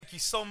thank you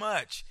so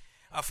much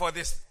for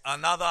this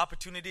another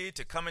opportunity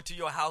to come into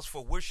your house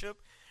for worship.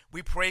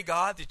 We pray,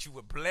 God, that you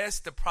would bless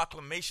the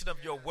proclamation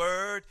of your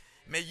word.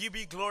 May you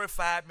be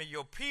glorified. May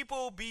your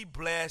people be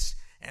blessed.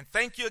 And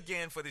thank you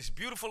again for this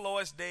beautiful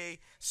Lord's Day,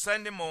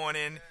 Sunday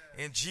morning.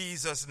 In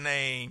Jesus'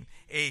 name,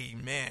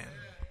 amen.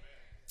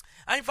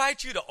 I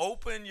invite you to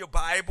open your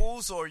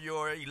Bibles or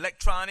your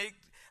electronic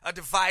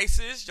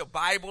devices, your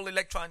Bible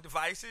electronic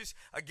devices,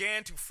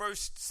 again to 1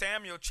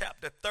 Samuel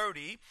chapter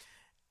 30.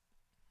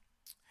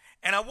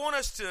 And I want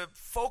us to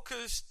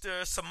focus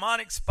the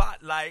sermonic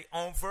spotlight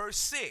on verse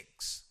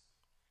 6.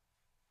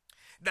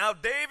 Now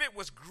David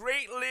was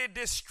greatly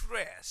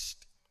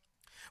distressed,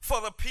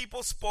 for the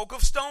people spoke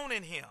of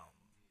stoning him,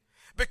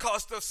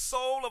 because the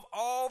soul of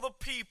all the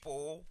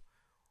people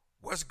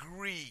was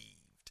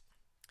grieved,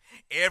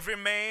 every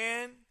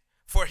man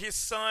for his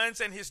sons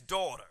and his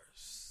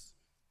daughters.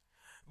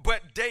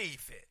 But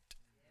David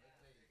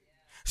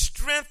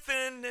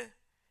strengthened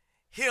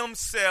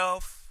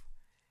himself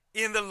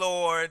in the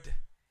Lord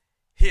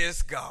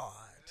his God.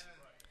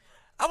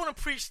 I want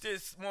to preach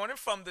this morning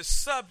from the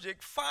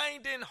subject,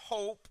 finding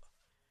hope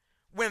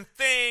when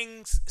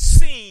things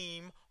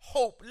seem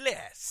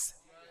hopeless.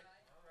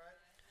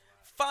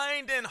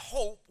 Finding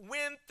hope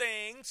when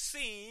things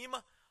seem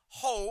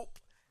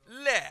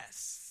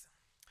hopeless.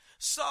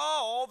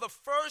 Saul, the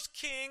first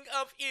king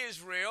of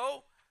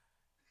Israel,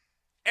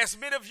 as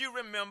many of you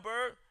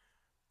remember,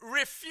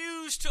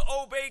 refused to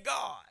obey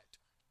God.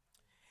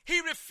 He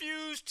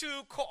refused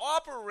to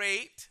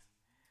cooperate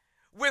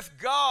with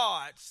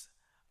God's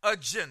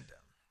agenda.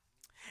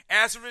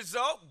 As a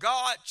result,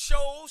 God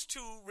chose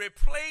to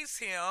replace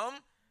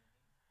him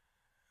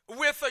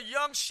with a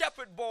young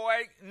shepherd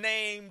boy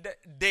named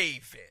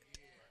David.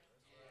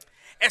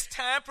 As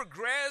time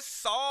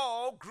progressed,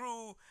 Saul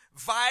grew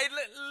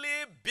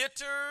violently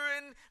bitter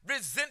and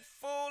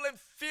resentful and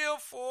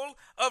fearful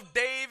of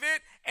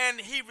David, and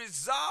he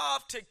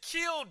resolved to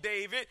kill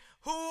David,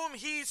 whom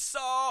he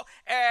saw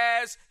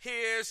as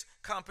his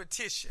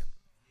competition.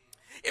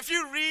 If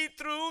you read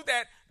through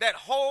that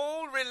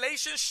whole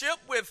relationship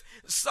with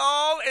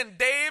Saul and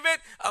David,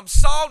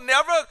 Saul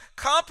never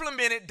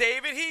complimented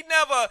David. He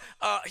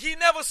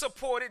never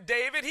supported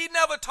David. He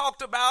never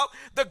talked about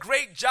the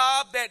great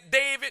job that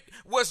David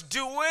was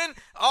doing.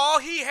 All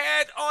he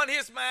had on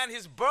his mind,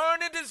 his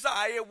burning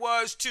desire,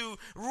 was to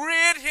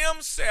rid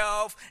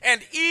himself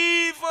and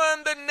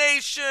even the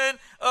nation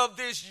of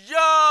this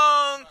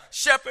young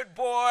shepherd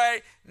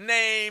boy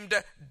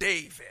named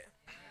David.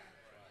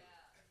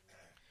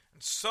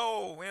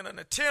 So, in an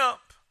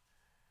attempt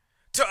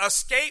to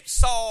escape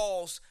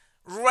Saul's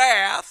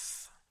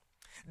wrath,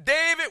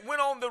 David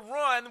went on the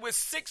run with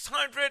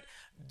 600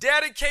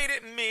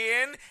 dedicated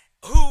men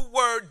who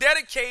were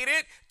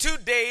dedicated to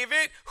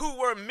David, who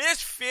were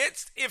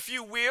misfits, if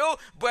you will,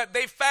 but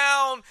they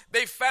found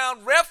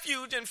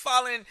refuge in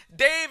following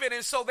David,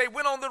 and so they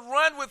went on the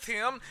run with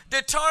him,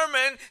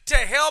 determined to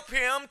help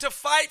him, to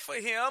fight for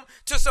him,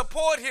 to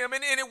support him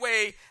in any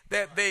way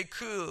that they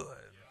could.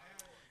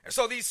 And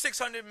so these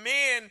 600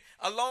 men,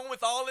 along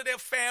with all of their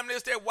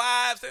families, their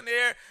wives, and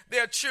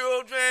their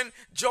children,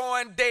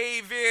 joined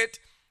David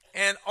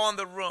and on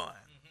the run.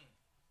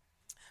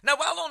 Now,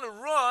 while on the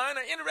run,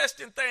 an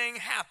interesting thing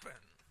happened.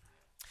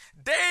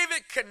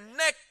 David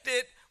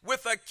connected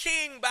with a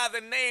king by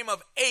the name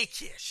of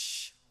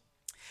Achish.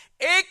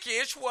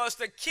 Achish was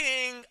the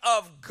king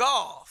of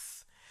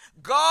Gath.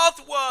 Gath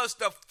was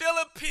the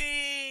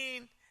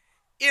Philistine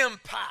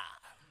Empire.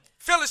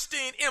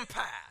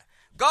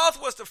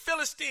 Gath was the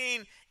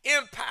Philistine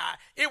Empire.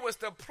 It was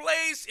the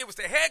place, it was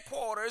the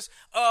headquarters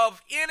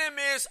of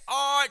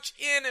arch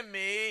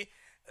enemy,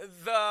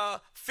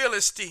 the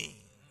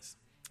Philistines.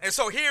 And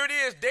so here it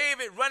is,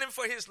 David running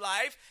for his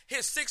life,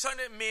 his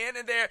 600 men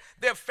and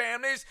their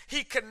families.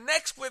 He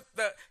connects with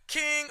the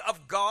king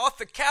of Gath,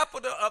 the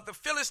capital of the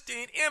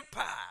Philistine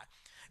Empire.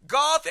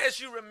 Gath, as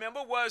you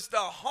remember, was the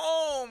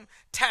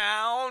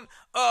hometown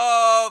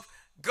of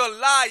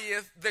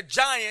Goliath, the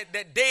giant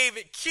that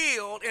David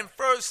killed in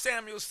 1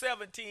 Samuel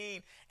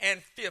 17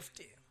 and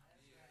 50.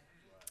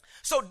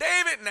 So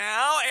David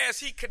now, as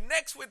he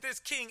connects with this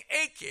king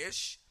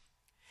Achish,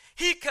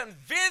 he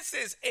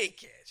convinces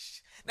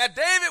Achish. Now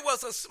David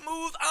was a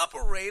smooth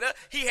operator.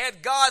 He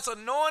had God's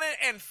anointing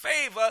and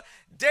favor.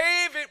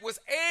 David was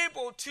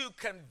able to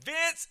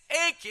convince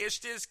Achish,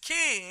 this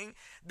king,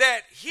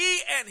 that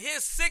he and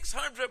his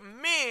 600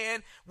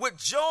 men would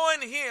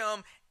join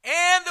him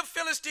and the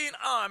Philistine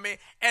army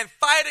and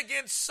fight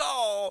against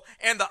Saul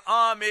and the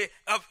army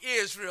of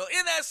Israel.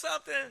 Isn't that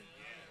something?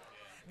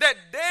 That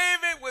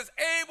David was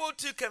able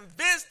to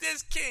convince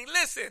this king,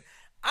 listen,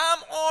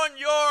 I'm on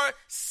your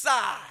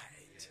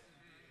side.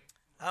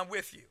 I'm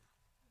with you.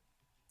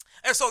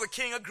 And so the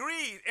king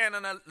agreed, and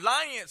an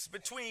alliance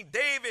between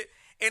David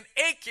and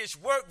Achish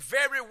worked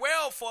very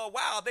well for a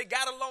while. They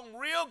got along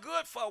real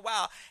good for a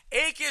while.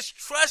 Achish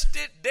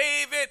trusted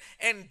David,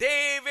 and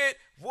David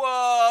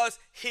was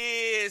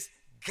his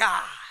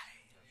guy.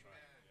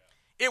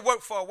 It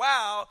worked for a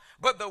while,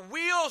 but the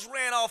wheels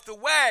ran off the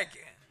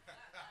wagon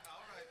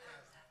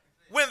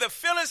when the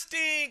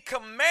Philistine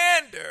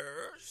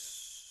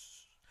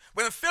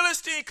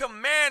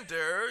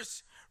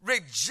commanders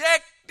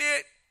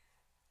rejected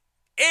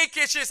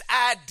Achish's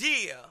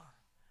idea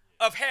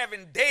of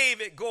having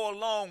David go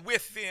along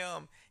with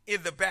them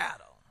in the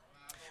battle.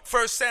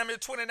 1 Samuel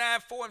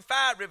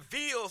 29:4-5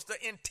 reveals the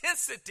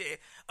intensity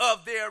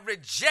of their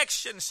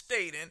rejection,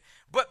 stating,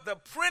 but the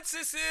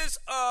princesses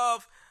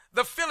of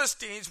the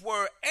Philistines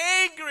were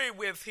angry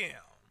with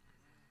him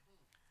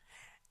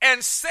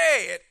and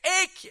said,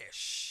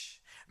 Achish,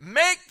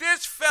 make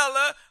this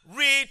fella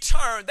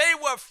return. They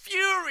were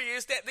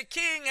furious that the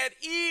king had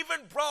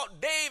even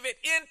brought David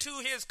into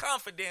his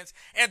confidence,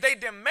 and they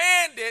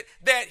demanded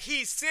that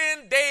he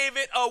send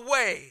David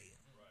away.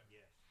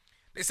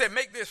 They said,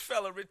 make this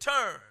fella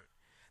return,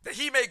 that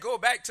he may go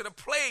back to the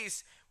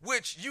place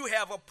which you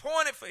have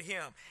appointed for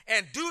him,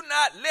 and do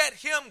not let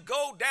him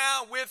go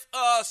down with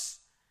us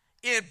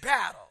in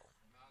battle.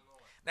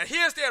 Now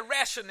here's their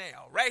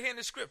rationale right here in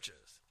the scriptures.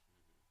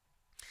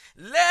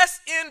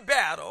 Lest in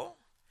battle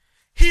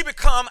he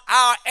become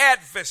our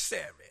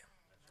adversary.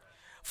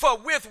 For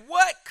with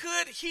what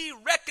could he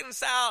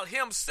reconcile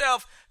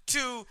himself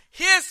to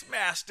his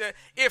master,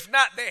 if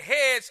not the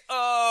heads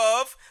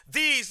of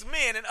these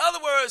men? In other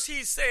words,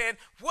 he's saying,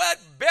 what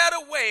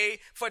better way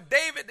for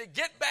David to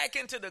get back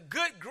into the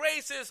good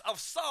graces of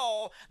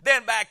Saul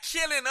than by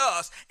killing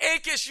us?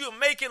 Achish, you're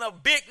making a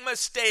big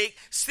mistake.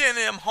 Send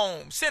him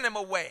home. Send him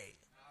away.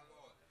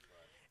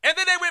 And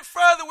then they went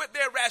further with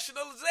their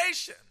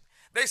rationalization.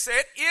 They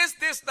said, is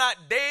this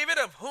not David,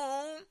 of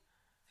whom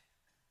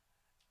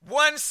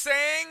one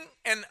sang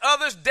and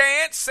others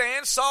danced,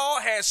 saying Saul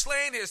has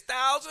slain his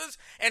thousands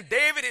and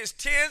David his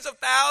tens of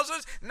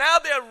thousands? Now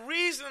they're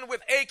reasoning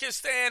with Achish,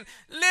 saying,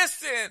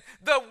 listen,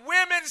 the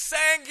women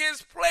sang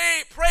his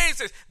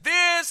praises.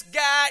 This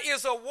guy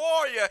is a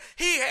warrior.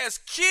 He has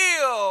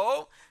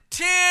killed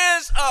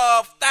tens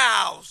of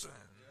thousands.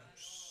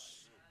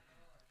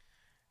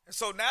 And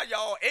so now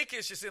y'all,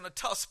 Achish is in a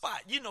tough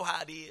spot. You know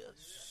how it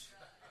is.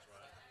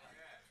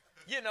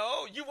 You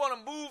know, you want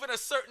to move in a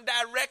certain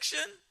direction,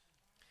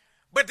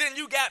 but then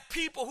you got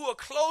people who are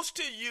close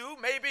to you,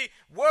 maybe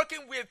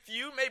working with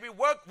you, maybe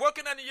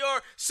working under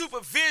your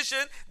supervision,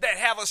 that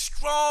have a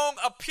strong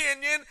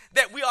opinion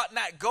that we ought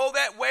not go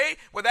that way.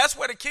 Well, that's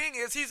where the king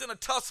is. He's in a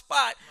tough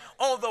spot.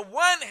 On the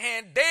one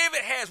hand,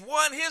 David has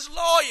won his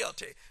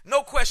loyalty.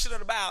 No question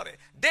about it.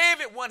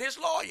 David won his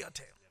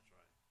loyalty.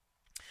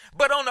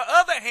 But on the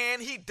other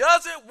hand, he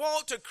doesn't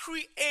want to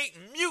create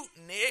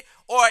mutiny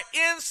or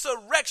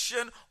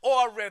insurrection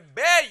or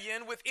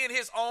rebellion within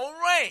his own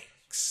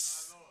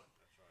ranks.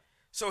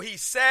 So he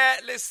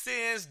sadly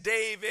sends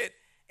David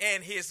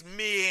and his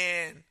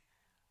men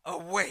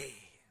away.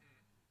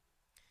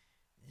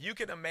 You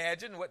can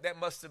imagine what that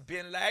must have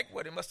been like,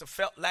 what it must have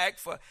felt like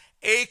for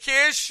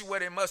Achish,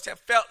 what it must have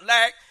felt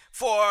like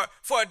for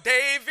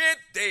David.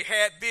 They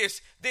had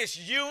this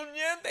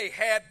union, they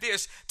had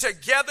this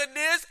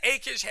togetherness.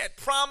 Achish had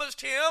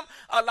promised him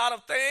a lot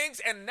of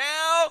things, and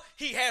now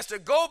he has to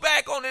go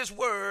back on his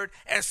word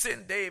and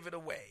send David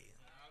away.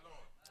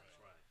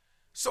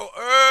 So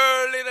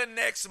early the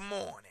next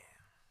morning,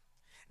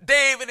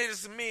 David and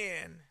his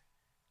men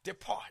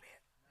departed.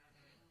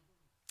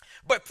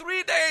 But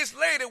 3 days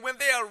later, when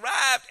they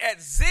arrived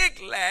at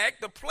Ziklag,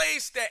 the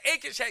place that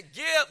Achish had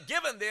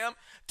given them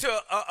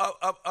to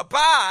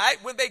abide,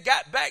 when they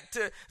got back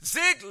to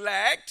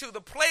Ziklag, to the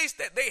place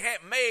that they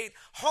had made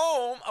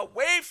home,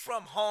 away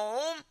from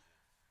home,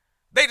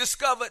 they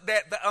discovered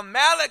that the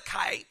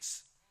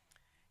Amalekites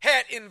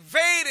had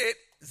invaded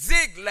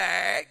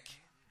Ziklag.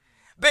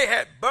 They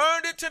had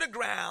burned it to the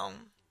ground,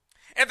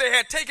 and they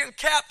had taken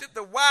captive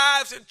the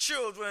wives and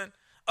children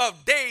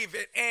of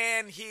David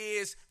and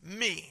his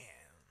men.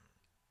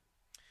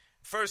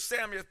 1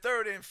 Samuel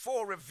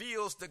 30:4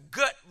 reveals the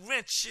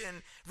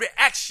gut-wrenching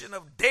reaction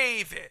of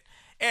David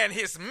and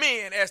his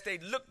men as they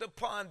looked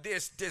upon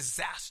this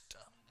disaster.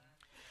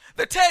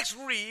 The text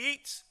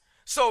reads,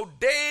 so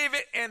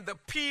David and the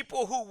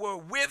people who were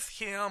with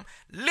him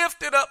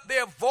lifted up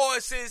their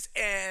voices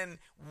and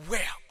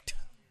wept.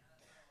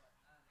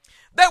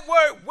 That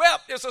word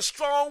wept is a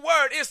strong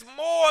word. It's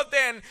more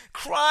than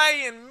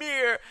crying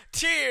mere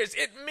tears.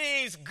 It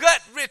means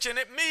gut-wrenching.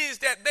 It means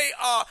that they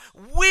are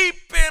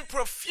weeping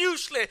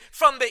profusely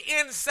from the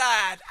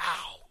inside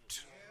out.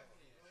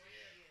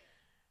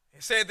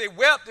 It said they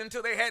wept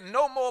until they had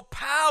no more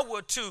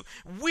power to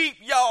weep,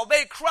 y'all.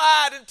 They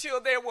cried until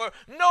there were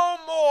no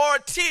more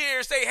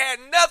tears. They had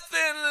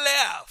nothing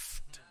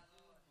left.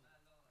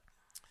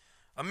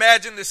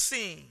 Imagine the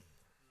scene.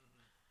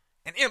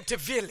 An empty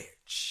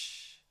village.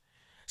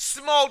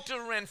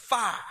 Smoldering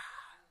fire,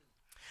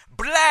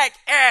 black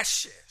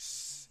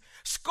ashes,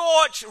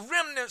 scorched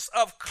remnants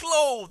of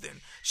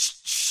clothing,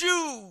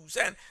 shoes,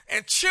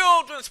 and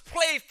children's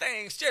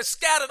playthings just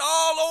scattered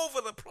all over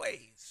the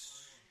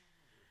place.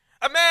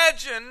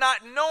 Imagine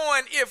not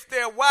knowing if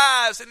their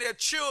wives and their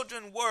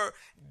children were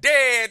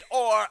dead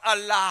or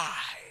alive.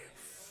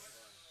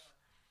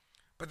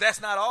 But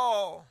that's not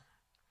all.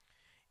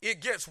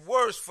 It gets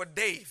worse for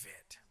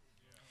David,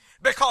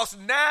 because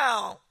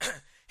now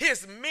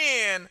his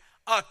men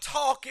are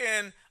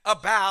talking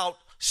about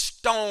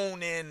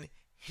stoning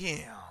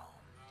him.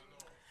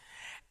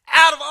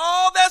 Out of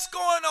all that's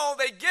going on,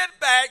 they get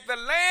back. The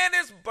land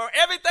is burned.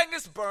 Everything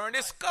is burned.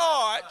 It's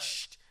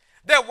scorched.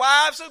 Their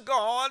wives are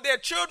gone. Their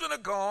children are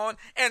gone.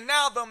 And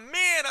now the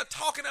men are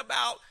talking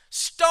about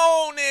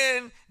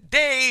stoning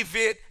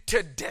David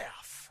to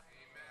death.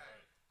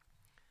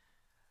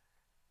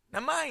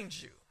 Now,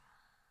 mind you,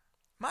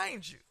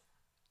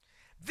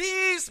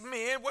 these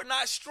men were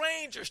not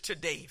strangers to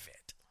David.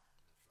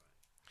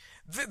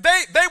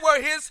 They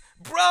were his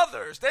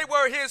brothers. They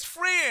were his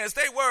friends.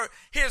 They were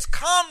his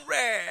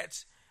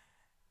comrades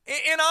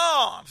in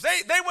arms.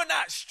 They were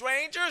not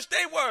strangers.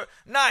 They were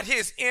not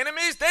his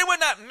enemies. They were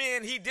not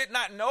men he did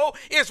not know.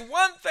 It's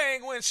one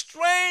thing when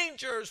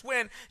strangers,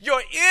 when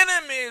your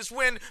enemies,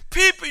 when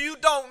people you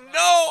don't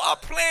know are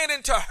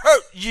planning to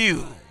hurt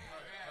you.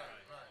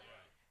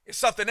 It's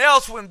something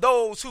else when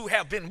those who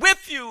have been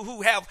with you,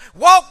 who have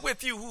walked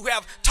with you, who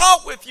have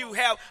talked with you,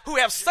 who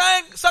have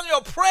sung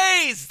your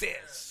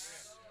praises.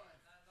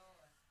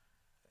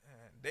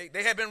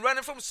 They had been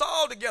running from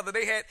Saul together.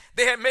 They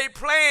had made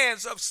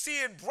plans of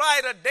seeing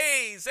brighter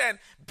days and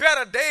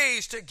better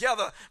days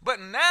together. But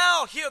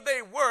now here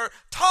they were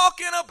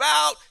talking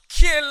about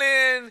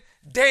killing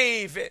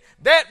David.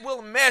 That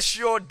will mess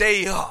your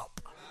day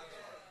up.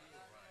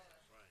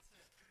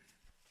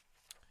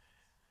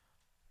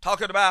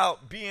 Talking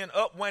about being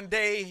up one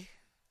day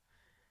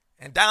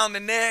and down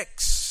the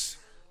next.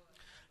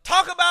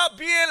 Talk about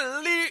being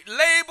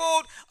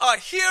labeled a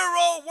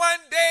hero one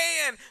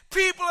day, and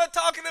people are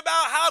talking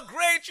about how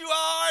great you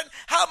are and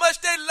how much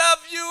they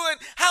love you and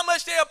how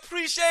much they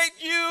appreciate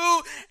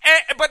you.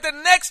 But the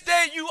next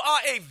day you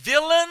are a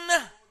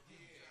villain.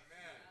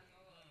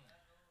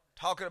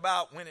 Talking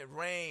about when it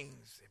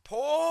rains, it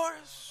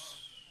pours.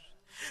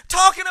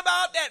 Talking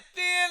about that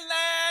thin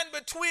line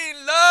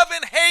between love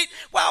and hate,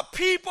 while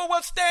people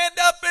will stand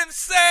up and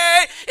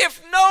say,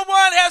 if no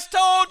one has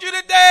told you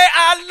today,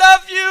 I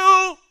love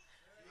you,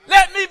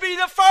 let me be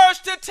the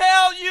first to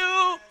tell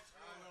you.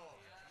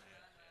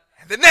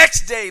 And the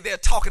next day they're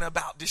talking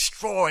about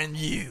destroying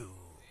you.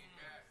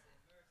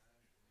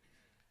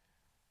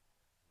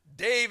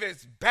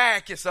 David's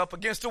back is up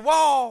against the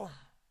wall.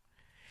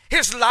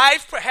 His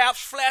life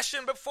perhaps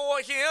flashing before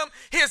him.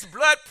 His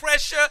blood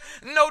pressure,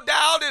 no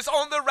doubt, is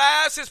on the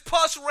rise. His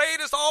pulse rate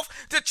is off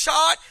the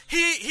chart.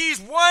 He's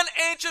one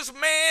anxious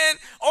man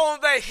on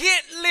the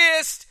hit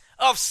list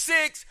of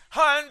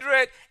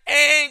 600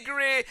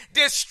 angry,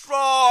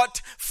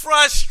 distraught,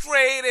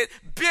 frustrated,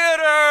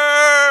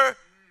 bitter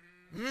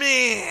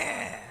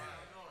men.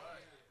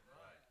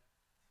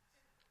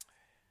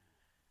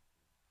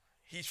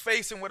 He's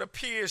facing what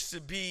appears to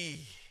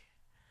be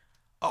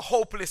a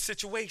hopeless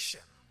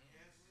situation.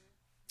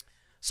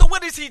 So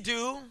what does he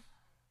do?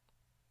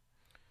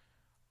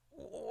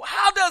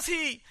 How does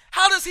he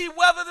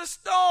weather the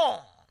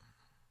storm?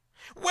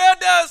 Where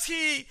does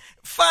he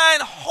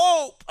find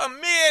hope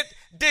amid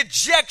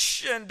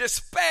dejection,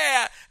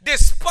 despair,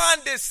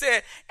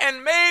 despondency,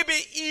 and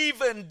maybe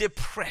even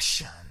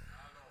depression?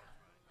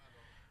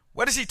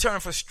 Where does he turn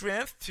for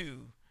strength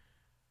to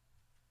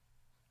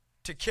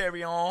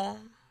carry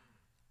on?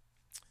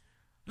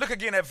 Look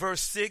again at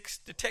verse 6.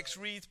 The text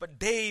reads, but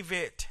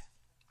David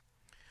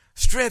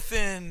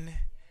strengthened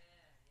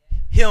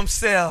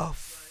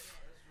himself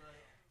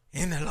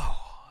in the Lord.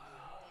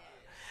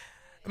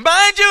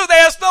 Mind you,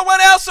 there's no one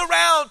else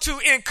around to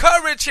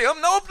encourage him.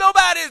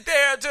 Nobody's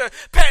there to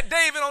pat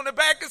David on the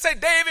back and say,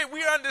 David,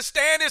 we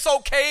understand, it's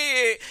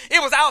okay.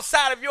 It was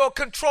outside of your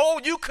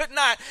control. You could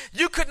not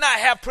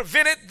have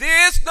prevented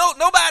this.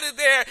 Nobody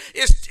there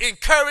is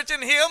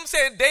encouraging him,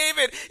 saying,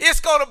 David, it's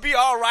going to be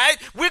all right.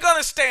 We're going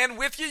to stand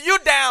with you. You're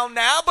down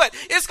now, but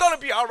it's going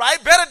to be all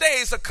right. Better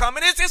days are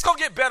coming. It's going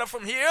to get better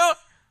from here.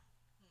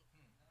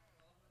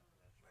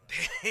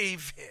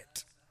 David,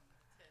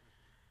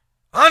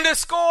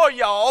 underscore,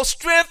 y'all,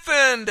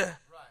 strengthened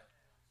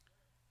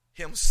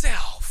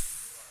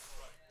himself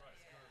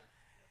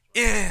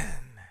in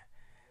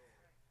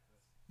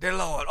the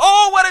Lord.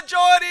 Oh, what a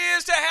joy it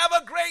is to have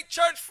a great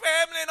church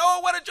family, and oh,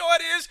 what a joy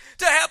it is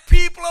to have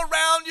people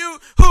around you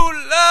who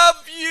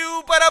love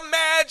you. But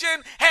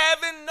imagine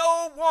having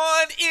no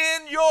one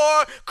in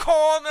your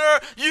corner.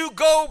 You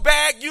go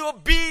back, you're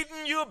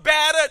beaten, you're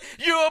battered,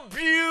 you're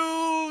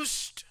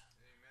abused.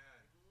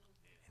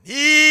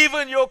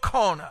 Even your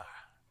corner,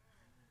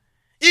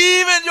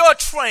 even your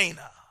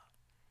trainer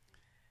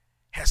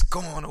has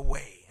gone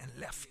away and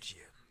left you.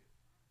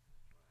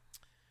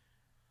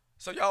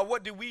 So y'all,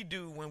 what do we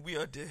do when we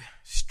are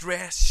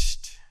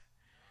distressed?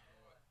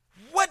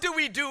 What do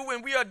we do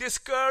when we are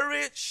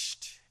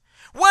discouraged?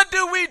 What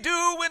do we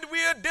do when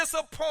we are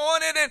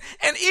disappointed?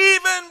 And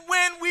even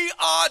when we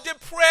are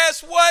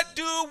depressed, what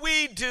do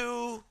we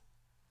do?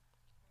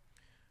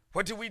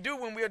 What do we do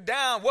when we are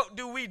down? What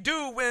do we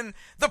do when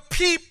the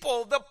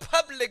people, the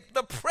public,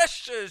 the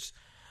pressures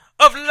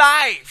of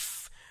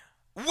life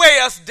weigh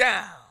us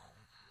down?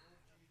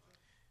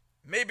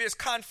 Maybe it's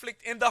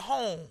conflict in the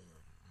home.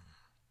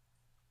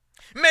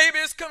 Maybe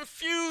it's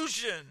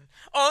confusion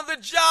on the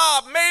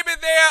job. Maybe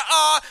there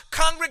are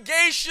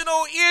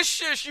congregational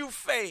issues you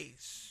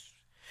face.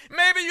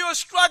 Maybe you're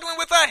struggling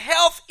with a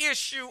health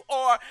issue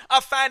or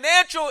a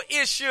financial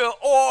issue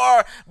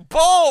or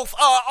both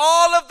or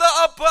all of the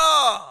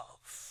above.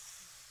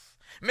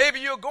 Maybe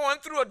you're going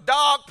through a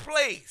dark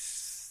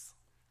place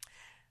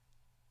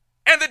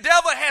and the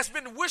devil has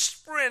been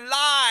whispering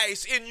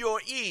lies in your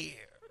ear,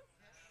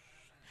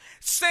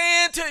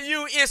 saying to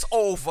you it's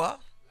over,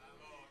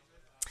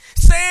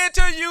 saying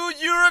to you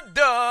you're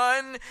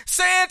done,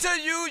 saying to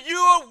you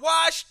you're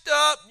washed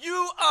up,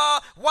 you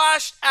are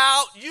washed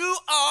out, you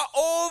are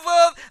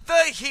over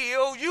the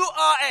hill, you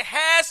are a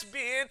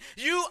has-been,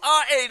 you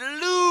are a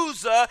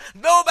loser,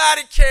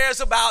 nobody cares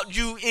about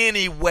you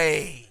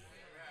anyway.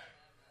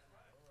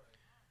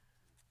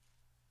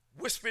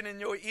 Whispering in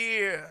your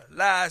ear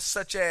lies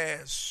such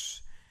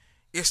as,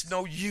 it's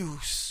no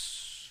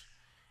use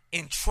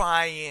in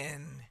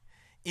trying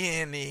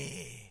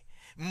any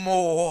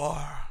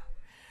more.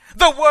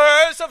 The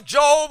words of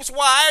Job's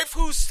wife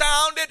who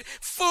sounded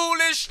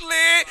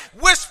foolishly,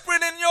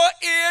 whispering in your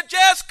ear,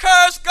 just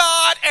curse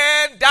God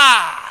and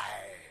die.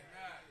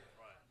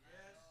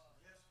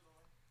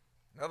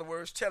 In other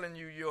words, telling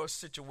you your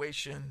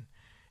situation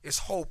is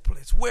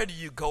hopeless. Where do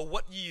you go?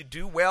 What do you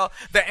do? Well,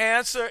 the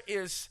answer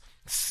is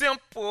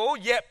simple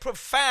yet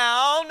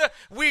profound.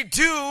 We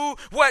do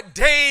what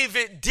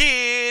David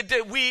did.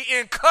 We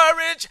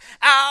encourage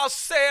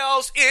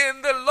ourselves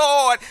in the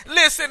Lord.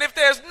 Listen, if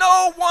there's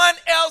no one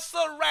else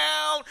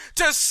around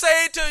to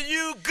say to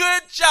you,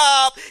 good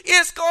job,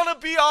 it's going to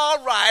be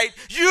all right,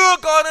 you're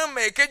going to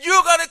make it,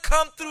 you're going to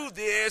come through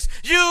this,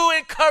 you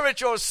encourage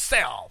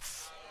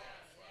yourself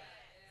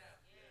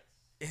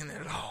in the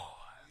Lord.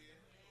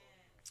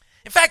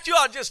 In fact, you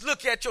ought to just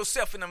look at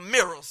yourself in the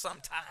mirror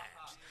sometimes.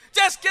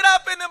 Just get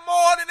up in the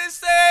morning and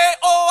say,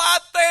 oh, I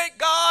thank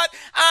God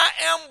I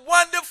am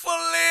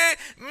wonderfully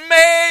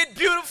made,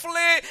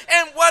 beautifully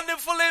and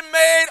wonderfully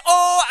made.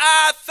 Oh,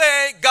 I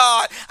thank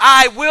God.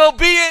 I will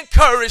be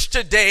encouraged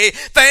today.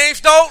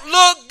 Things don't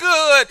look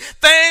good.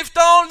 Things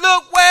don't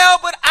look well,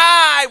 but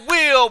I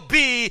will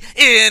be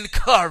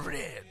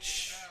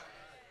encouraged.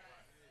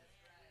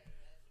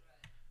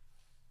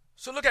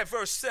 So look at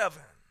verse 7.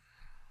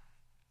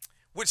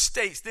 Which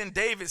states, then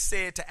David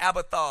said to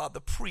Abiathar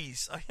the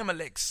priest,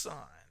 Ahimelech's son,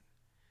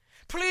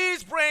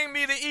 please bring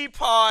me the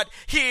ephod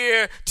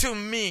here to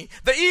me.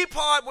 The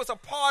ephod was a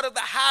part of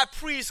the high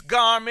priest's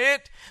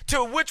garment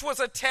to which was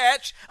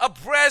attached a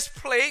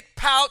breastplate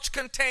pouch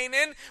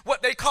containing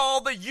what they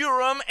call the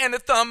Urim and the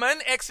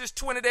Thummim, Exodus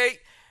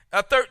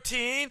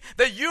 28:13.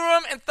 The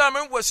Urim and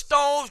Thummim were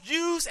stones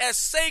used as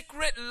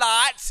sacred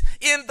lots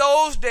in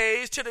those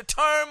days to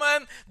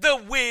determine the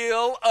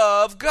will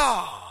of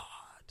God.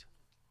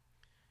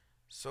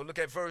 So look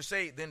at verse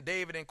 8. Then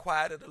David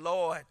inquired of the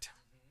Lord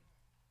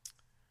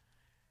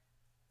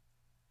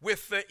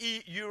with the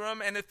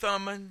Urim and the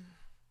Thummim.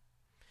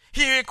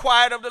 He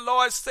inquired of the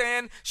Lord,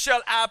 saying,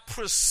 shall I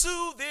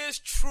pursue this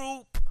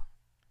troop?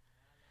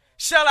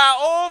 Shall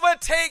I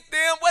overtake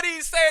them? What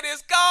he said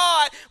is,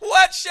 God,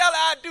 what shall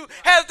I do?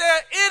 Has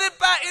there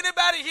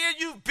anybody here,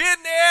 you've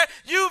been there,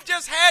 you've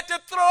just had to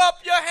throw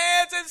up your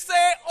hands and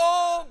say,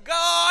 oh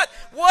God,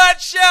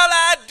 what shall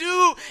I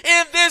do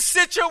in this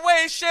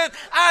situation?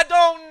 I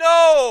don't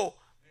know.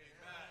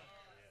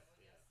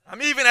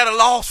 I'm even at a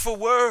loss for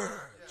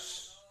words.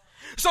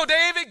 So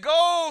David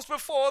goes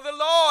before the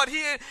Lord.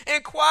 He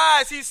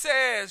inquires, he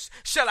says,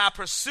 shall I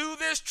pursue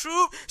this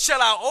troop?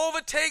 Shall I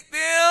overtake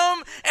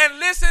them? And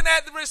listen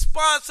at the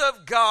response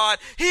of God.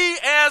 He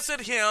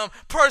answered him,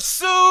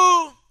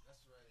 pursue,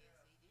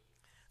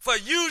 for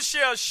you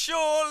shall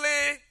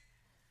surely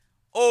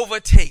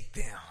overtake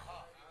them.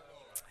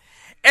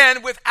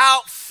 And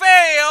without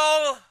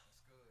fail,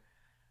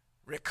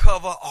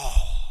 recover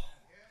all.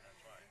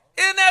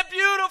 Isn't that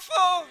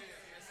beautiful?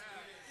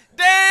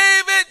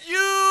 David,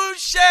 you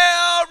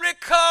shall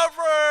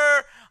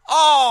recover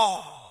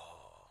all.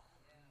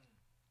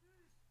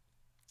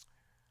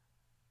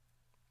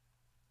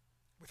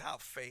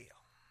 Without fail.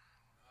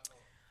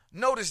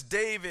 Notice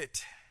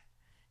David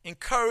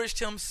encouraged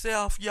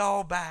himself,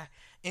 y'all, by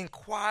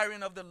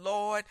inquiring of the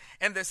Lord,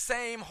 and the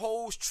same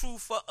holds true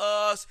for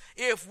us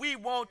if we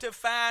want to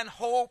find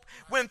hope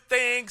when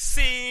things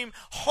seem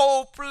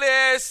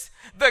hopeless.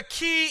 The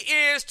key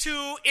is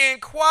to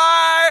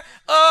inquire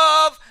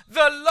of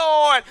the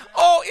Lord.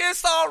 Oh,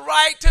 it's all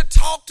right to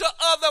talk to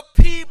other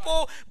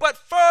people, but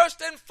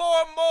first and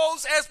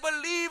foremost, as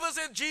believers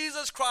in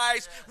Jesus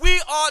Christ, we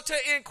ought to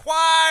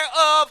inquire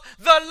of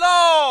the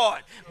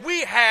Lord.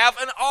 We have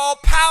an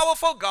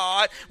all-powerful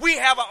God. We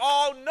have an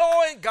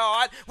all-knowing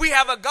God. We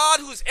have a God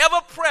who's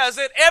ever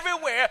present,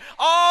 everywhere,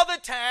 all the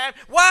time.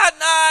 Why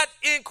not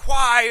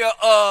inquire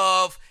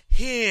of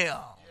him?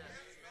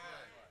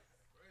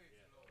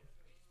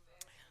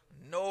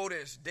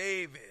 Notice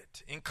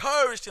David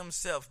encouraged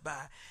himself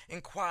by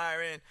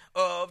inquiring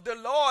of the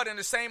Lord. And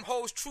the same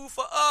holds true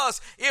for us.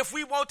 If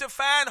we want to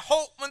find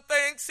hope when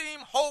things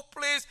seem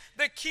hopeless,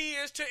 the key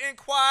is to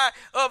inquire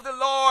of the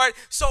Lord.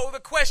 So the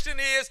question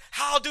is,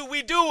 how do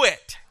we do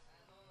it?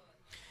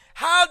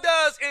 How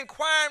does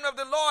inquiring of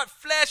the Lord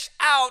flesh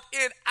out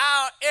in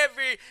our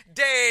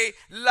everyday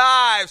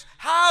lives?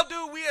 How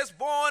do we as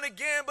born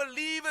again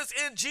believers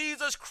in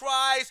Jesus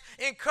Christ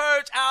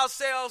encourage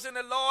ourselves in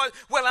the Lord?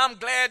 Well, I'm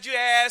glad you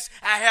asked.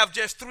 I have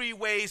just 3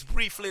 ways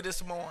briefly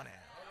this morning.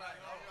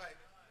 All right.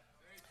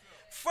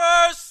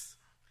 First,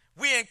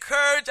 we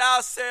encourage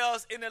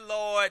ourselves in the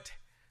Lord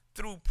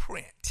through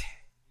print.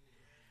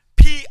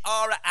 Print.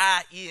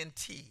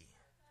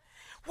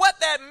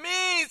 What that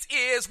means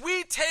is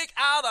we take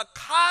out a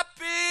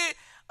copy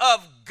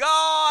of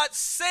God's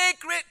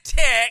sacred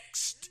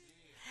text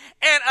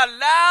and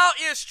allow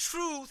its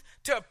truth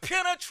to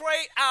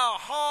penetrate our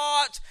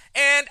hearts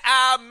and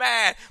our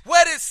mind.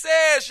 What it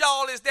says,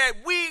 y'all, is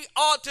that we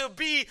ought to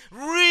be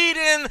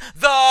reading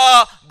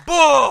the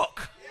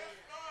book.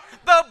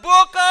 The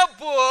book of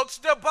books,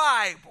 the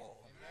Bible.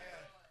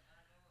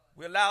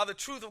 We allow the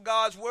truth of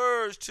God's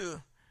words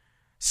to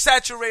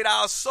saturate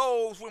our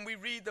souls when we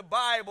read the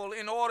Bible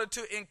in order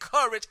to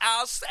encourage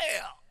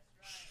ourselves.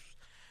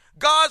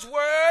 God's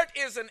word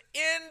is an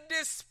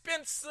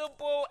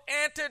indispensable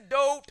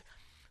antidote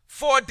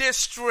for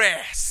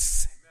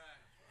distress.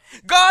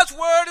 God's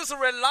word is a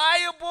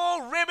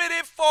reliable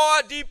remedy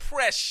for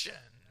depression.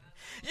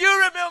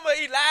 You remember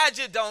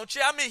Elijah, don't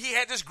you? I mean, he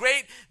had this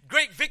great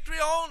victory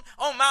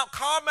on Mount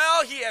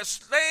Carmel. He has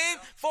slain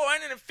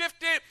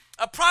 450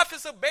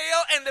 prophets of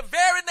Baal, and the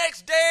very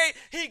next day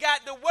he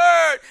got the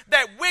word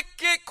that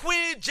wicked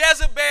Queen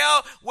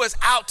Jezebel was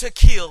out to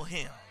kill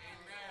him.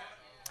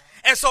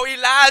 And so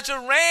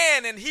Elijah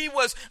ran, and he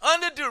was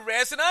under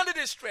duress and under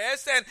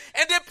distress and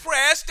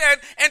depressed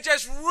and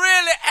just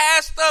really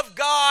asked of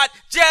God,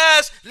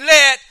 just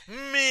let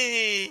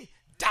me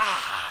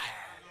die.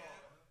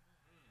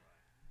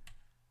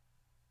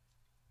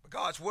 But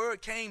God's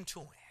word came to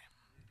him.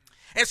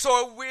 And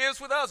so it is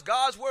with us.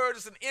 God's word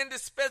is an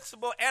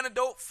indispensable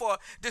antidote for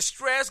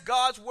distress.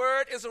 God's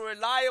word is a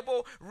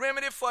reliable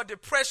remedy for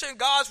depression.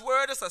 God's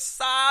word is a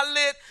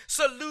solid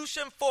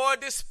solution for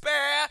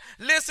despair.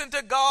 Listen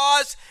to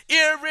God's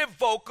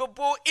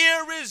irrevocable,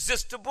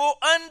 irresistible,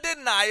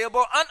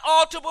 undeniable,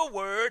 unalterable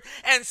word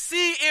and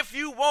see if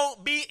you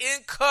won't be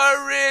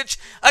encouraged.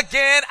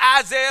 Again,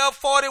 Isaiah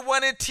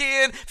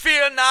 41:10,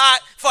 fear not,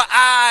 for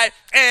I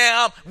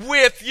am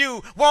with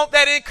you. Won't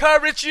that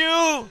encourage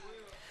you?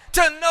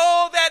 To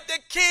know that the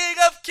King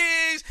of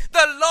Kings,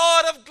 the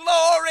Lord of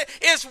glory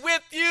is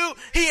with you.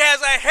 He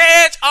has a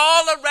hedge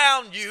all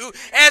around you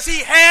as he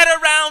had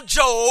around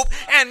Job,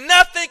 and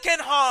nothing can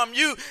harm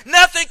you,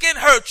 nothing can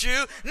hurt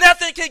you,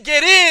 nothing can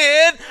get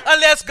in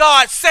unless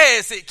God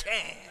says it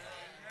can.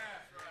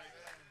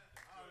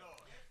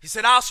 He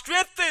said, I'll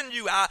strengthen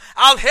you.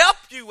 I'll help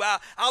you.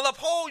 I'll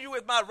uphold you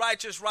with my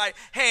righteous right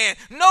hand.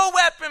 No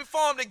weapon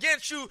formed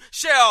against you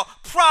shall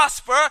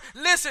prosper.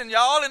 Listen,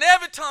 y'all, and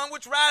every tongue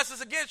which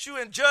rises against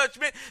you in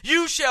judgment,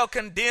 you shall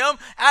condemn.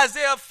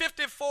 Isaiah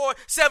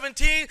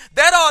 54:17.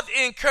 That ought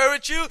to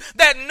encourage you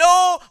that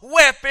no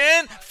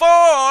weapon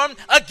formed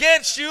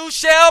against you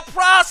shall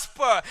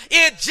prosper.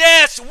 It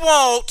just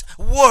won't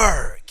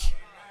work.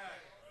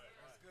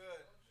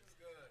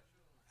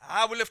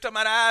 I will lift up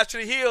my eyes to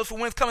the hills, from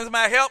whence cometh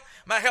my help.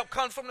 My help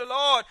comes from the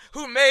Lord,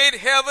 who made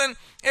heaven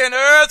and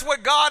earth.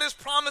 What God is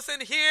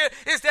promising here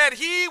is that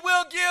he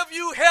will give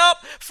you help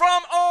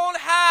from on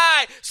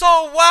high.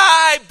 So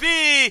why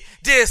be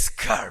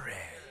discouraged?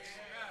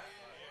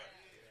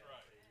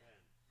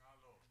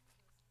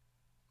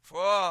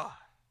 For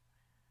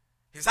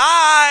his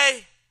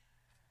eye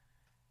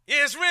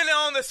is really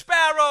on the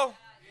sparrow.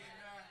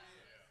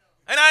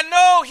 And I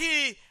know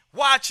he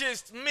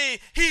watches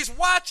me. He's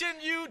watching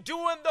you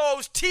during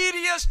those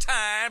tedious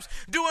times,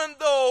 during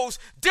those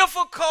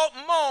difficult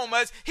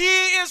moments. He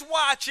is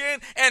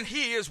watching and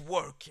he is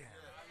working.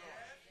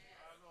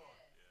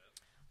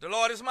 The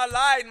Lord is my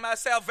light and my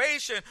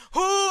salvation.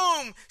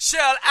 Whom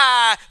shall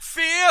I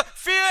fear?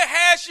 Fear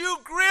has you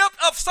gripped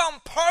of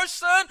some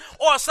person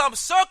or some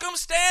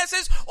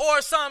circumstances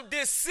or some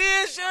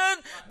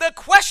decision. The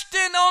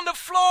question on the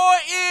floor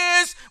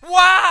is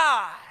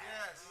why?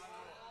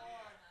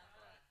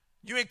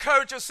 You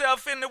encourage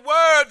yourself in the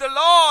word. The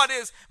Lord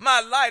is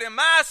my light and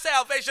my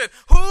salvation.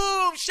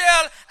 Whom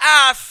shall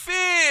I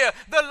fear?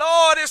 The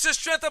Lord is the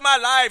strength of my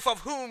life.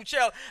 Of whom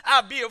shall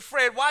I be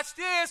afraid? Watch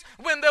this.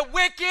 When the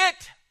wicked,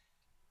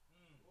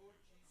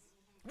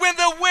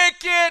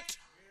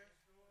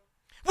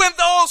 when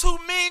those who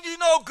mean you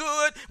no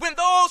good, when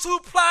those who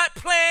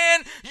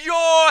plan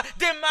your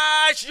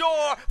demise,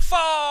 your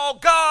fall,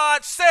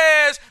 God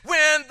says,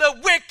 when the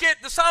wicked,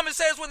 the psalmist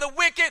says, when the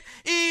wicked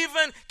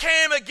even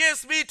came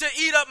against me to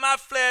eat up my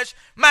flesh,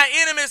 my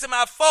enemies and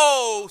my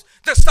foes,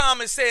 the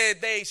psalmist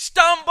said, they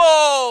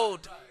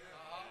stumbled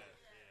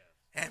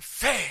and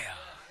fell.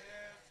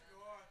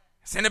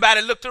 Has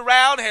anybody looked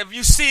around? Have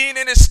you seen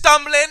any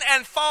stumbling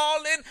and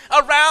falling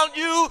around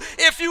you?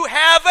 If you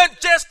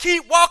haven't, just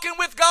keep walking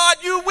with God.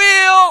 You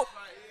will.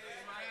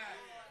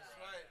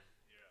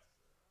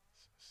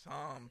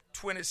 Psalm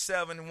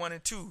 27, 1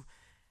 and 2.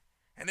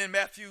 And then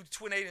Matthew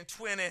 28 and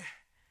 20.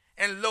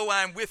 And lo,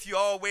 I am with you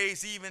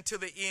always, even to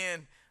the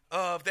end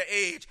of the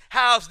age.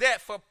 How's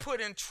that for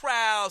putting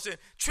trials and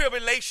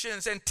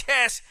tribulations and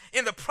tests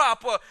in the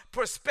proper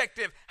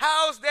perspective?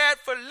 How's that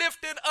for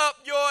lifting up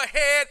your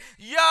head?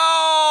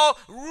 Y'all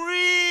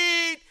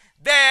read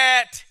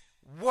that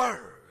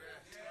word.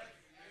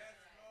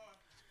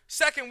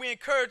 Second, we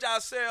encourage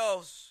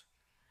ourselves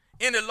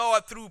in the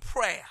Lord through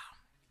prayer.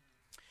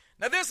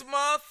 Now this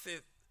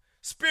month,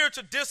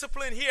 spiritual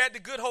discipline here at the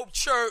Good Hope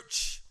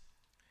Church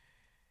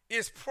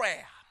is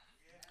prayer.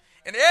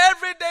 And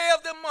every day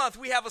of the month,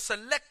 we have a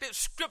selected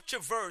scripture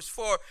verse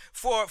for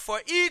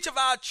each of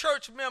our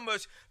church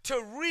members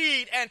to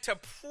read and to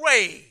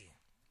pray.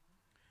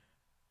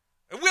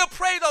 And we'll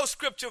pray those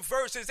scripture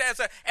verses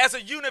as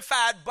a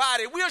unified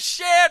body. We'll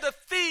share the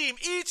theme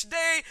each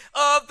day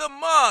of the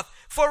month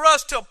for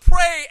us to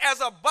pray as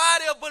a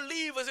body of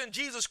believers in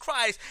Jesus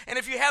Christ. And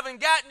if you haven't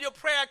gotten your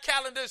prayer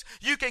calendars,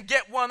 you can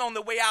get one on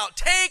the way out.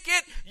 Take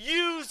it,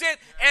 use it,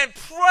 and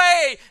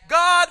pray.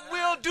 God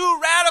will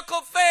do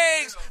radical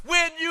things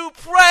when you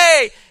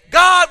pray.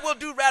 God will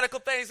do radical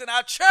things in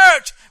our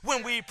church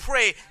when we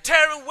pray.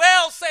 Terry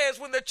Wells says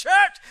when the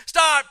church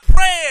start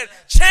praying,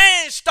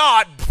 chains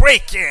start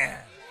breaking.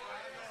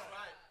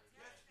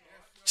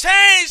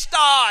 Chains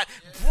start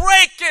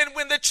breaking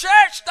when the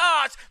church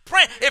starts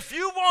praying. If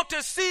you want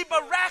to see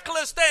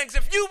miraculous things,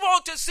 if you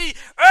want to see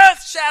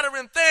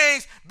earth-shattering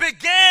things,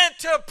 begin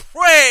to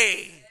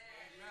pray.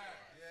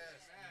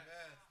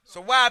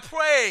 So why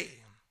pray?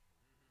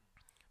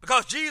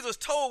 Because Jesus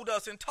told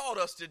us and taught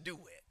us to do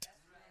it.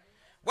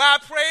 Why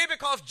pray?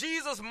 Because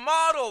Jesus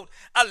modeled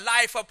a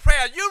life of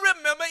prayer. You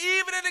remember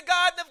even in the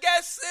Garden of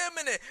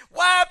Gethsemane.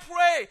 Why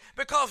pray?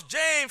 Because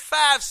James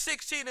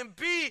 5:16 and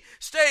B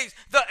states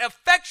the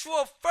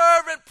effectual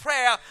fervent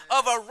prayer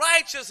of a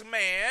righteous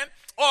man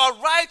or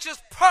a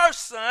righteous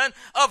person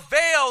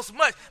avails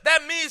much.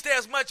 That means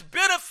there's much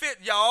benefit,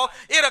 y'all.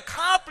 It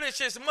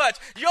accomplishes much.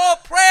 Your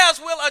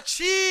prayers will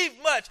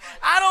achieve much.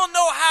 I don't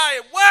know how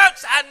it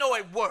works. I know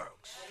it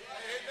works.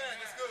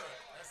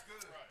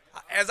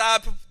 As I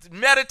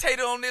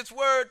meditated on this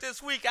word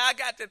this week, I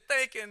got to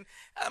thinking,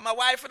 my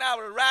wife and I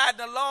were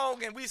riding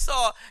along and we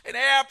saw an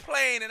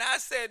airplane and I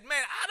said,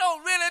 man, I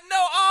don't really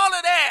know all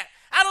of that.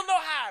 I don't know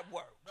how it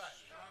works.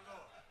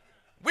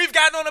 We've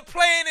gotten on a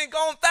plane and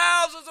gone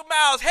thousands of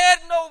miles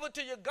heading over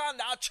to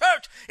Uganda. Our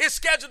church is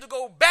scheduled to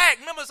go back,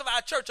 members of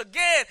our church,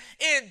 again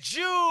in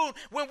June.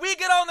 When we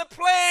get on the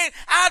plane,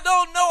 I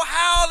don't know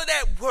how all of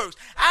that works.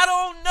 I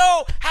don't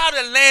know how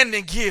the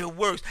landing gear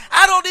works.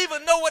 I don't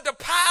even know what the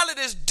pilot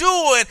is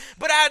doing,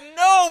 but I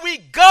know we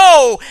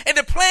go and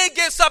the plane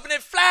gets up and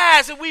it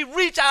flies and we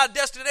reach our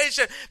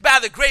destination by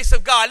the grace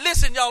of God.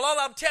 Listen, y'all, all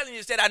I'm telling you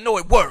is that I know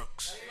it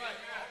works.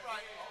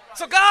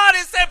 So God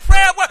has said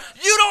prayer work.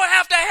 You don't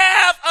have to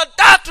have a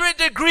doctorate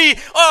degree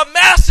or a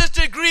master's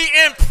degree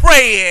in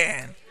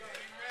praying.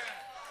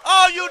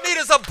 All you need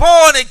is a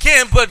born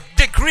again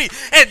degree,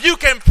 and you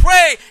can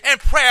pray and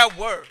prayer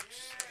works.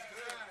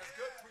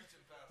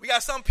 We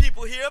got some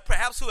people here,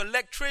 perhaps who are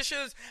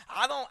electricians.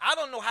 I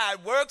don't know how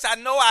it works. I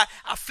know I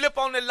flip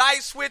on the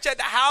light switch at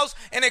the house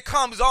and it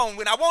comes on.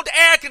 When I want the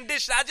air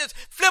conditioner, I just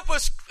flip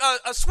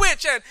a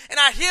switch and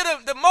I hear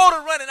the motor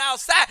running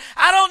outside.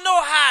 I don't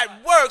know how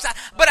it works,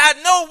 but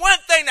I know one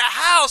thing: the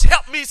house,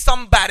 help me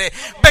somebody,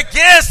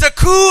 begins to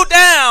cool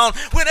down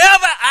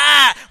whenever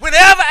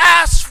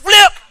I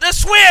flip the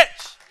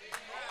switch.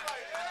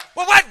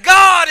 Well, what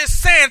God is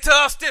saying to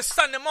us this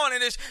Sunday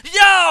morning is,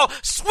 y'all,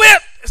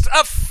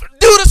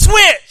 do the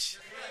switch.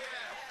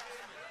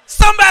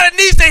 Somebody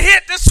needs to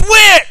hit the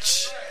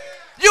switch.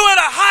 You're in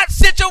a hot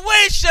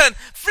situation.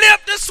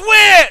 Flip the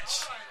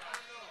switch.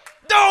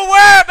 Don't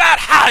worry about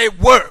how it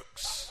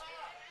works.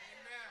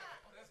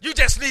 You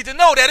just need to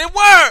know that it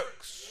works.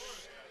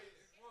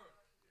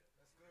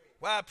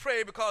 Well, I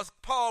pray because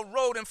Paul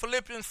wrote in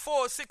Philippians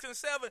 4, 6, and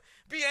 7,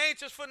 be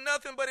anxious for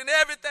nothing, but in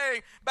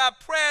everything, by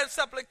prayer and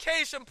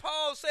supplication,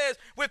 Paul says,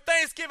 with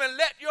thanksgiving,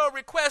 let your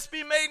requests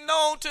be made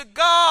known to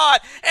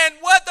God. And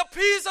what the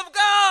peace of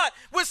God,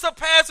 which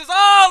surpasses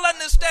all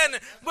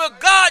understanding, will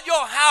guard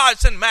your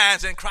hearts and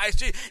minds in Christ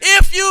Jesus.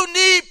 If you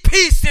need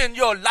peace in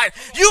your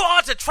life, you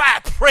ought to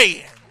try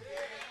praying.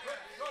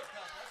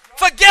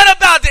 Forget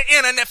about the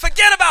internet.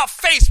 Forget about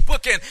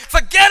Facebooking.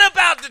 Forget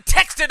about the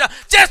texting.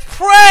 Just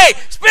pray.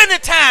 Spend the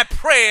time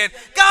praying.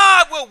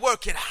 God will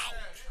work it out.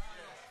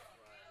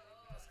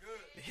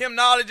 The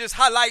hymnologist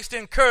highlights the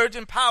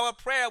encouraging power of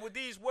prayer with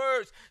these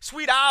words: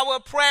 sweet hour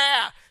of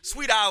prayer,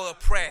 sweet hour of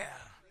prayer.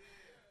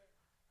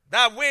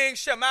 Thy wings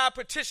shall my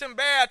petition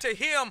bear to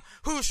him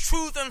whose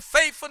truth and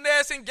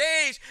faithfulness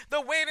engage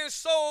the waiting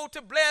soul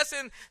to bless.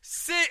 And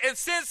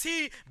since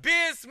he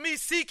bids me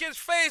seek his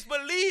face,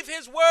 believe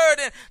his word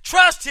and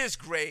trust his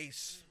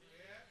grace,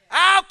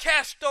 I'll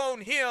cast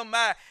on him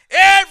my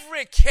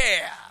every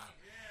care.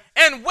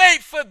 and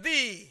wait for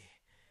thee,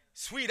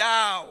 sweet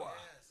hour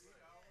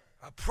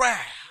of prayer.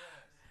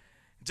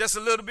 Just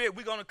a little bit,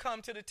 we're going to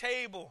come to the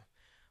table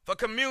for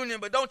communion.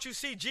 But don't you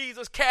see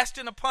Jesus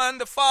casting upon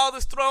the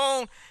Father's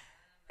throne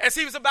as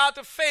he was about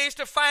to face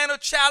the final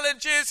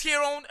challenges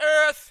here on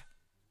earth?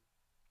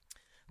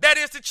 That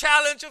is the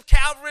challenge of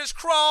Calvary's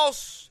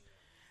cross.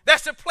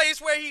 That's the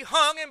place where he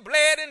hung and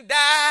bled and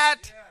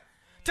died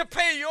to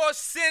pay your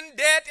sin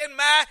debt and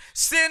my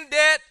sin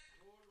debt.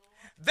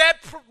 That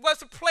was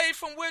the place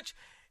from which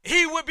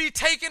he would be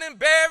taken and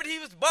buried. He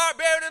was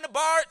buried in a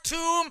borrowed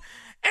tomb.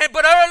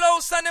 But early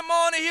on Sunday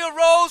morning, he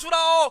arose with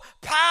all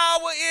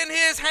power in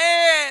his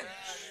hands.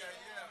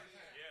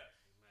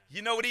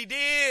 You know what he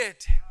did?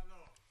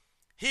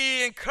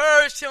 He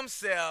encouraged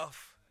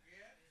himself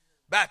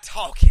by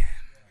talking.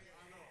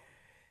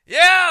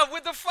 Yeah,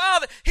 with the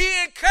Father. He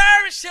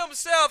encouraged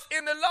himself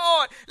in the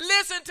Lord.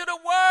 Listen to the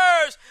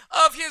words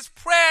of his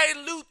prayer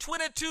in Luke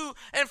 22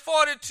 and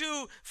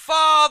 42.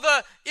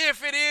 Father,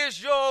 if it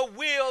is your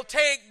will,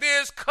 take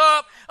this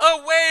cup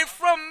away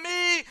from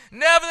me.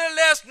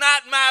 Nevertheless,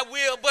 not my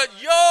will, but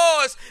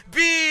yours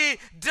be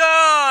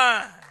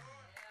done.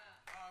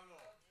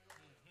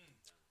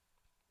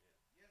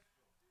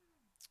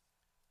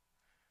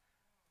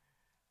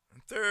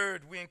 And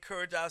third, we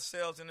encourage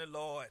ourselves in the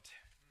Lord.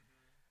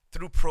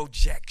 Through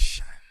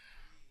projection.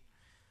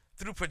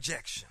 Through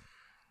projection.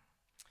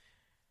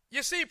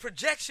 You see,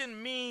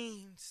 projection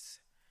means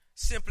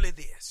simply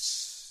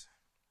this.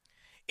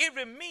 It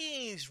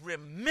means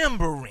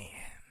remembering.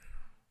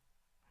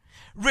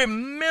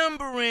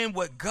 Remembering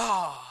what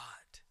God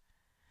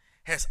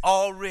has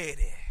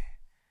already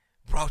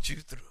brought you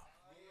through.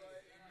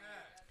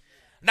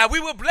 Now,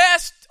 we were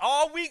blessed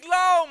all week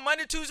long,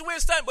 Monday, Tuesday,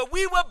 Wednesday, but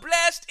we were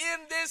blessed in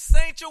this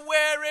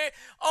sanctuary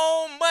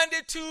on Monday,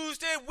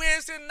 Tuesday,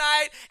 Wednesday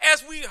night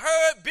as we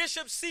heard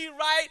Bishop C.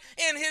 Wright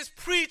in his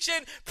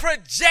preaching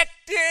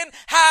projecting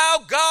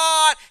how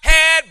God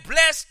had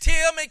blessed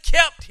him and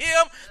kept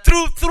him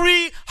through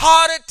 3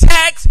 heart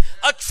attacks,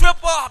 a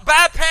triple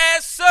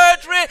bypass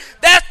surgery.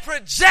 That's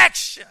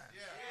projection.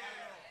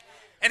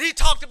 And he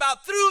talked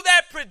about through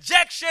that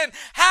projection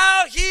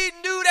how he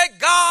knew that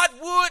God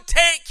would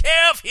take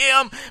care of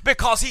him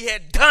because he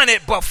had done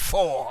it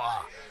before.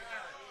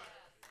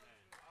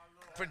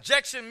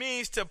 Projection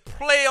means to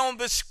play on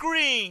the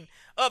screen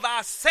of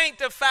our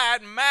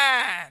sanctified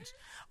minds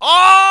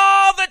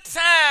all the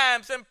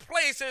times and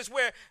places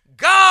where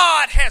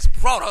God has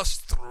brought us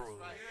through.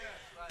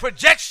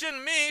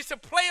 Projection means to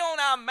play on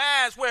our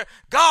minds where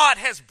God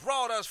has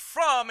brought us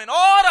from in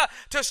order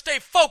to stay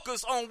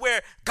focused on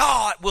where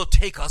God will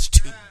take us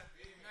to.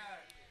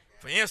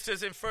 For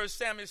instance, in 1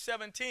 Samuel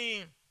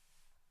 17,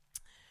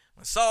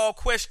 when Saul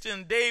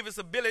questioned David's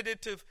ability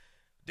to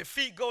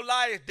defeat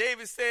Goliath,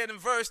 David said in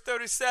verse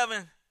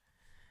 37,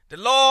 the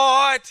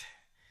Lord,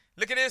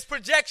 look at this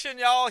projection,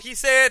 y'all. He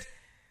said,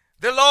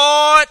 the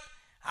Lord,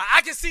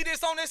 I can see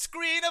this on the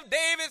screen of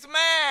David's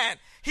mind.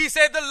 He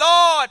said, the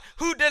Lord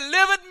who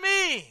delivered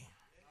me.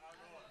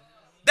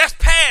 That's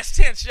past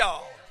tense,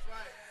 y'all.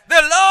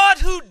 The Lord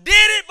who did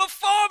it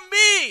before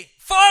me,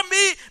 for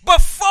me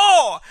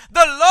before.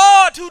 The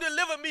Lord who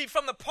delivered me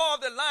from the paw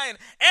of the lion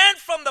and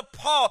from the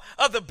paw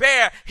of the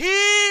bear.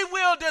 He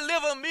will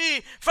deliver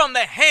me from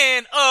the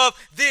hand of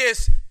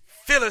this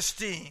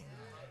Philistine.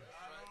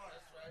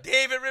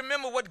 David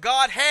remembered what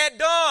God had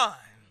done.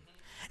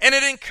 And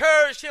it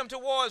encouraged him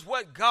towards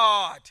what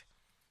God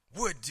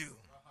would do.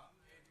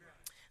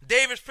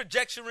 David's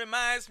projection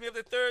reminds me of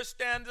the third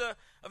stanza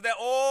of that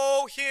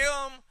old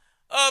hymn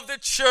of the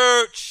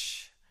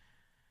church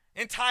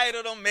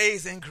entitled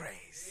Amazing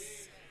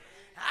Grace.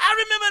 I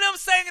remember them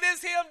singing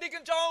this hymn,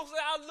 Deacon Jones,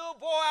 our little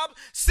boy. I'm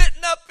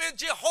sitting up in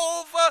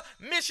Jehovah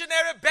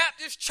Missionary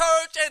Baptist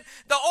Church, and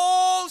the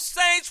old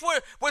saints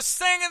were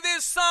singing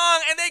this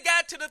song, and they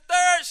got to the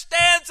third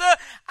stanza.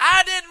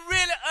 I didn't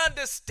really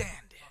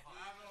understand it.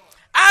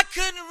 I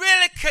couldn't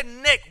really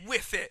connect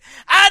with it.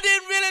 I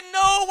didn't really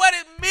know what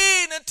it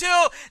meant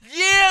until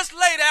years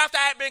later after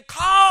I had been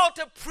called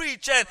to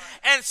preach and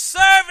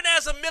serving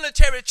as a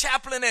military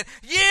chaplain. And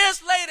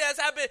years later as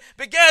I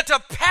began to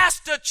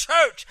pastor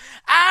church,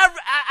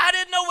 I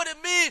didn't know what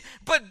it meant,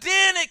 but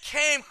then it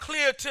came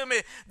clear to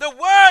me. The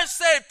word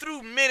said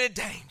through many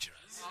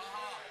dangers,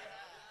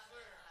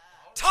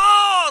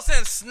 toils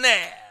and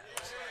snares.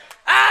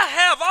 I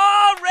have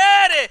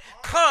already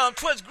come.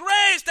 'Twas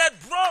grace that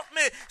brought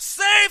me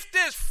safe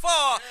this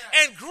far,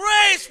 and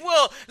grace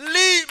will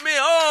lead me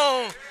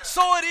on.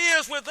 So it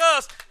is with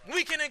us.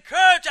 We can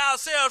encourage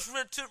ourselves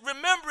to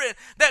remembering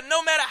that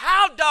no matter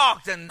how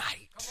dark the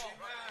night,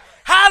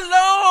 how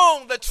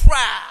long the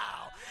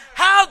trial,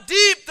 how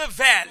deep the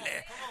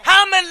valley,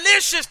 how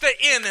malicious the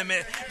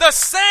enemy, the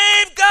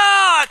same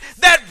God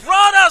that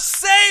brought us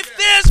safe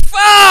this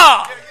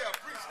far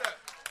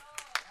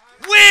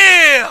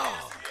will.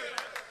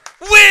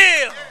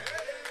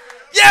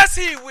 Yes,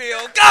 he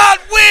will. God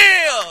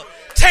will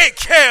take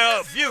care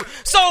of you.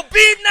 So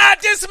be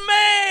not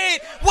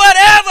dismayed,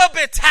 whatever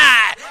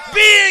betide.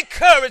 Be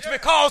encouraged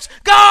because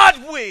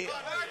God will.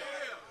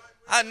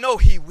 I know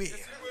he will.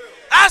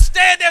 I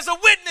stand as a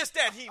witness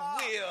that he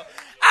will.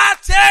 I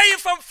tell you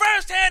from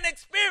firsthand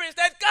experience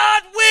that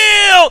God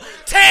will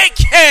take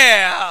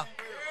care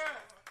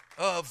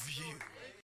of you.